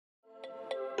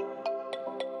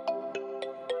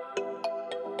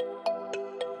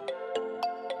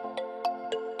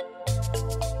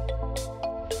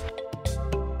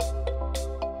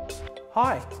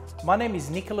Hi, my name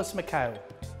is Nicholas McHale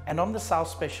and I'm the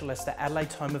sales specialist at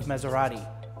Adelaide's home of Maserati,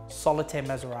 Solitaire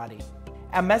Maserati.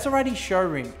 Our Maserati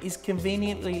showroom is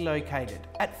conveniently located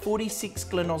at 46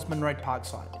 Glen Osmond Road,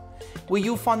 Parkside, where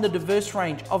you'll find the diverse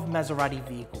range of Maserati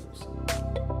vehicles.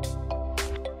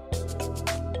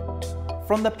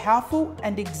 From the powerful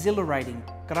and exhilarating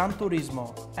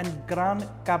GranTurismo and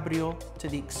GranCabrio to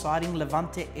the exciting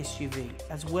Levante SUV,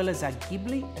 as well as our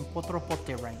Ghibli and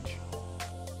Quattroporte range.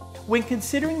 When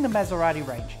considering the Maserati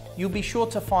range, you'll be sure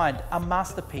to find a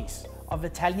masterpiece of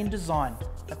Italian design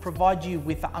that provides you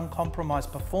with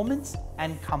uncompromised performance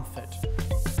and comfort.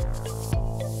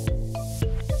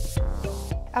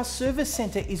 Our service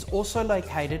centre is also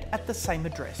located at the same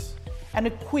address and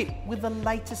equipped with the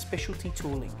latest specialty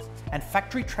tooling and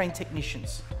factory trained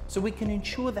technicians, so we can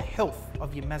ensure the health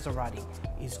of your Maserati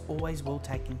is always well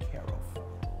taken care of.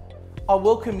 I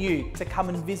welcome you to come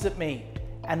and visit me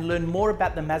and learn more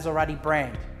about the Maserati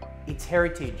brand, its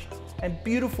heritage and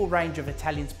beautiful range of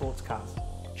Italian sports cars.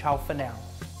 Ciao for now.